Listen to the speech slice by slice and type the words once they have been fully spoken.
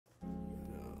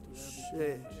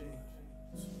Shit.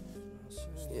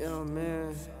 Yo,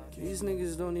 man, these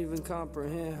niggas don't even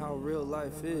comprehend how real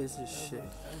life is and shit.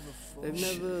 They've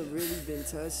never really been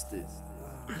tested.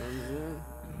 You know what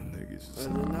I'm saying?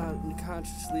 And they're not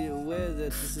consciously aware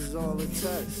that this is all a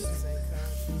test.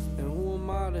 And who am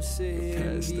I to sit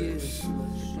here and be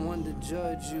one to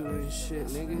judge you and shit,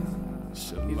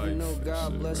 nigga? Even though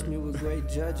God blessed me with great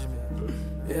judgment.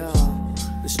 Yeah,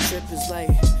 this trip is like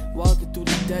walking through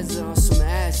the desert on some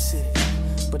acid,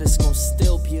 but it's gonna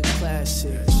still be a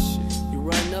classic. You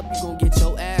run up, you gon' get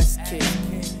your ass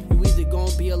kicked. You either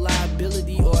gonna be a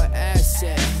liability or an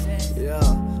asset. Yeah,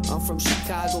 I'm from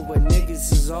Chicago where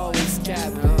niggas is always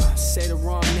capping. Say the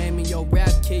wrong name in your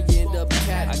rap kid, you end up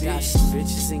capping. I got some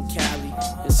bitches in Cali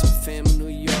and some fam in New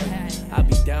York. I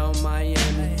be down in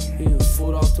Miami, eating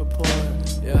food off the port.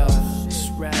 Yeah, this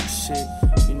rap shit,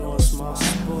 you know it's my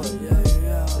sport.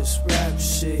 This rap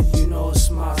shit, you know it's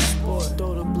my sport.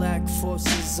 Throw the black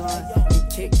forces on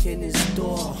and kick in his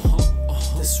door.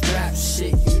 This rap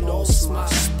shit, you know it's my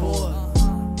sport.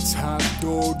 Top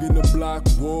dog in the block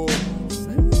war.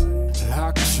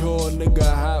 Lockjaw, nigga,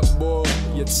 hot boy.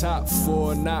 Your top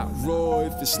four, not raw.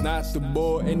 If it's not the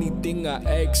ball, anything I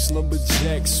ask,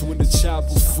 lumberjacks with a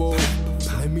chopper for.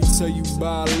 Let me tell you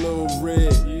about Lil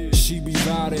Red. She be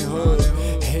riding her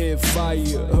head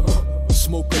fire.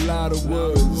 Smoke a lot of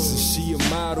words. She a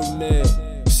model now.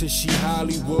 Said she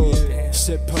Hollywood.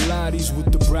 Said Pilates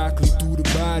with the broccoli through the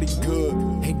body good.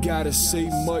 Ain't gotta say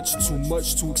much, too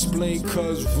much to explain,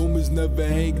 cause rumors never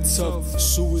hang tough.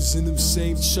 Sewers in them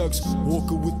same chucks,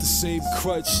 walking with the same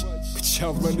crutch. But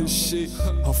y'all running shit.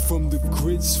 I'm from the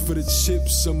grits for the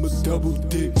chips, I'm a double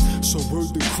dip. So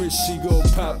word to Kris, she gon'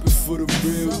 pop it for the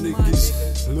real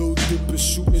niggas. Lil Dipper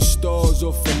shooting stars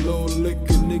off a low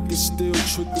liquor. Niggas still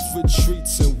tricking for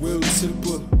treats and will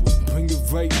tipper. Bring it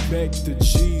right back to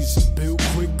G's and build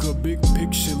quicker. Big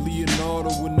picture Leonardo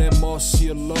in that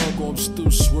Marcialago. I'm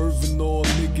still swerving all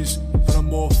niggas, but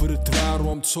I'm off of the throttle.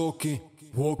 I'm talking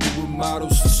walking with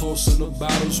models, tossing the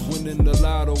bottles, winning the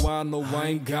lotto. I know I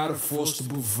ain't gotta force the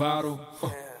bravado.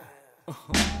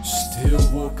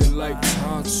 Still walking like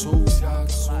Tanto.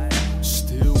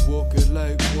 Still walking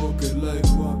like.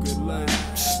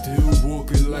 Still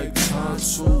walking like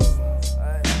Tanto.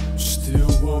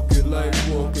 Still walking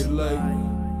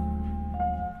like.